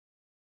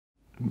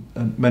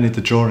and many of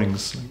the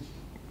drawings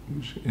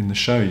in the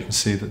show, you can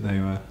see that they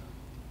were,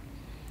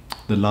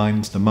 the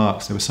lines, the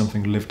marks, there was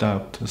something lived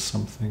out as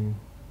something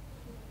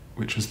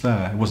which was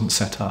there. It wasn't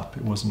set up,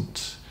 it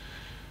wasn't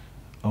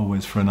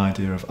always for an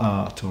idea of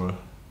art or a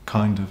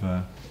kind of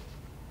a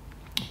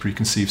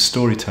preconceived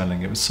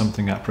storytelling. It was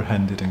something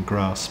apprehended and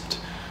grasped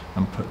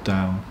and put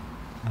down,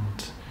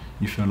 and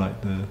you feel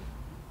like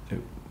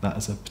that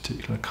is a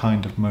particular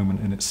kind of moment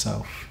in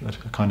itself, a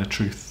kind of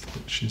truth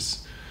which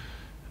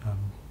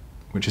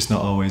is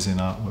not always in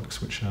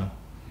artworks which are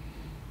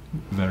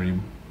very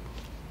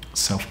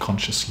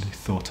self-consciously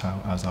thought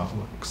out as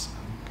artworks.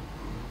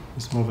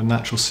 It's more of a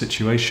natural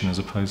situation as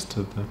opposed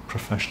to the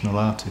professional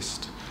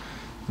artist,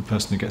 the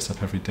person who gets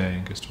up every day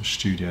and goes to a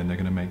studio and they're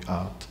going to make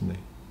art and they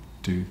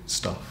do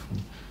stuff.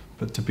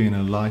 But to be in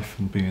a life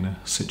and be in a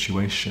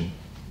situation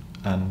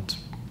and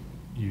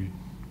you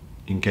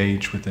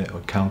engage with it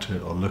or counter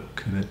it or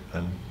look at it,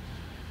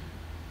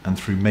 and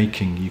through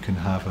making you can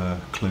have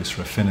a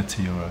closer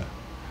affinity or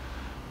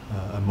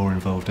a more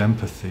involved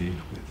empathy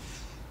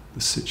with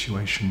the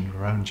situation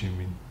around you. I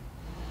mean,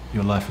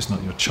 your life is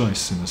not your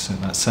choice in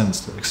that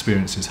sense, that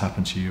experiences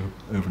happen to you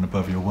over and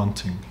above your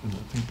wanting. And I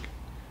think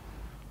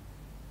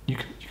you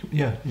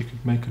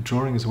could make a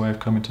drawing as a way of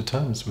coming to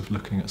terms with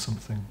looking at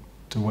something,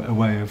 a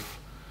way of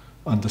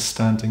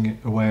understanding it,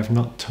 a way of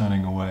not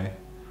turning away,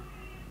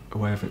 a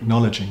way of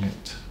acknowledging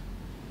it,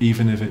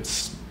 even if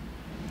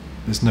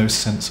there's no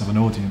sense of an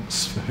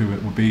audience for who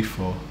it will be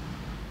for.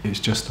 It's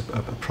just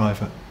a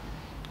private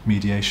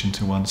mediation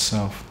to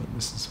oneself that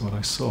this is what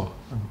I saw.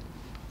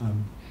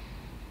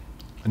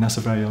 And that's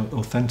a very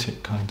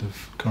authentic kind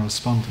of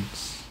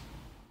correspondence.